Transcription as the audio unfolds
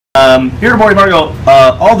Here at Amor y Amargo,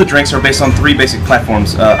 all the drinks are based on three basic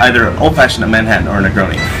platforms, either an old-fashioned, a Manhattan, or a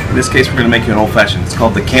Negroni. In this case, we're going to make you an old-fashioned. It's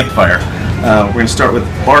called the Campfire. We're going to start with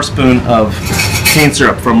a bar spoon of cane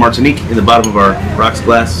syrup from Martinique in the bottom of our rocks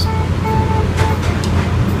glass.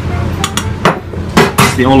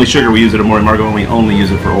 It's the only sugar we use at Amor y Amargo, and we only use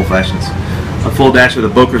it for old-fashions. A full dash of the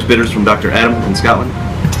Boker's bitters from Dr. Adam in Scotland.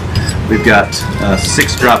 We've got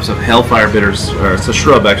 6 drops of Hellfire bitters, or it's a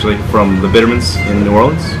shrub actually, from the Bittermans in New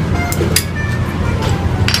Orleans.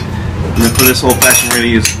 And then for this old fashioned, we're going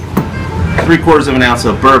to use 3/4 of an ounce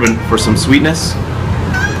of bourbon for some sweetness.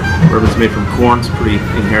 Bourbon's made from corn, it's pretty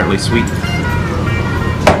inherently sweet.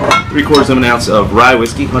 3/4 of an ounce of rye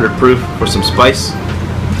whiskey, 100 proof, for some spice.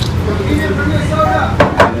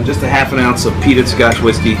 And then just a ½ ounce of peated Scotch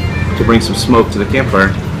whiskey to bring some smoke to the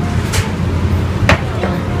campfire.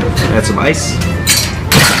 Add some ice.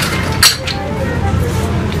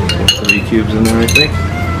 3 cubes in there, I think.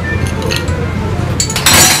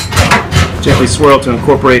 Gently swirl to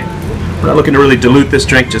incorporate. We're not looking to really dilute this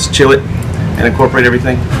drink, just chill it and incorporate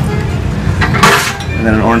everything. And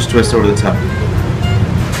then an orange twist over the top.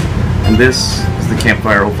 And this is the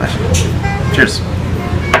Campfire Old Fashioned. Cheers.